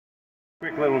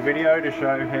Quick little video to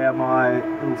show how my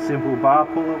little simple bar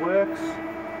puller works.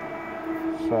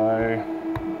 So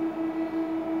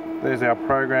there's our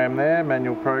program there,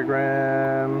 manual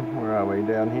program. Where are we?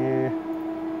 Down here.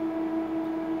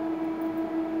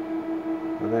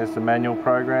 So there's the manual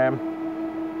program.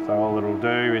 So all it'll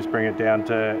do is bring it down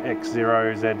to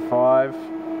X0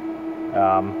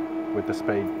 Z5 with the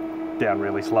speed down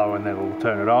really slow, and then it'll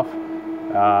turn it off,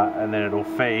 and then it'll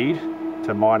feed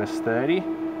to -30.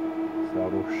 So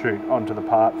it'll shoot onto the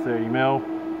part 30mm,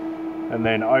 and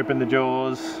then open the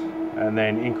jaws, and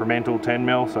then incremental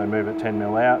 10mm, so move it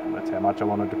 10mm out, that's how much I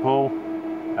wanted to pull,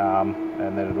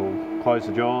 and then it'll close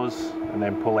the jaws and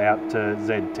then pull out to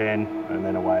Z10, and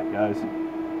then away it goes.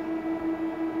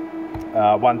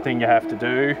 One thing you have to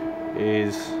do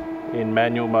is, in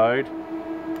manual mode,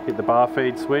 hit the bar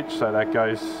feed switch, so that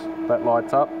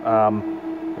lights up.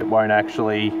 It won't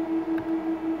actually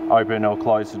open or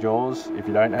close the jaws if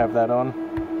you don't have that on.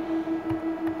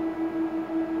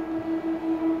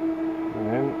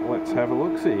 And let's have a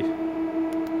look-see.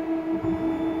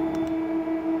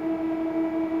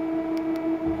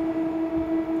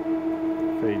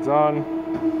 Feeds on,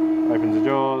 opens the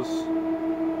jaws,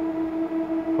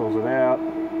 pulls it out,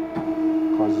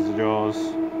 closes the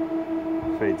jaws,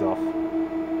 feeds off.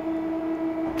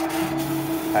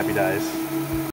 Happy days.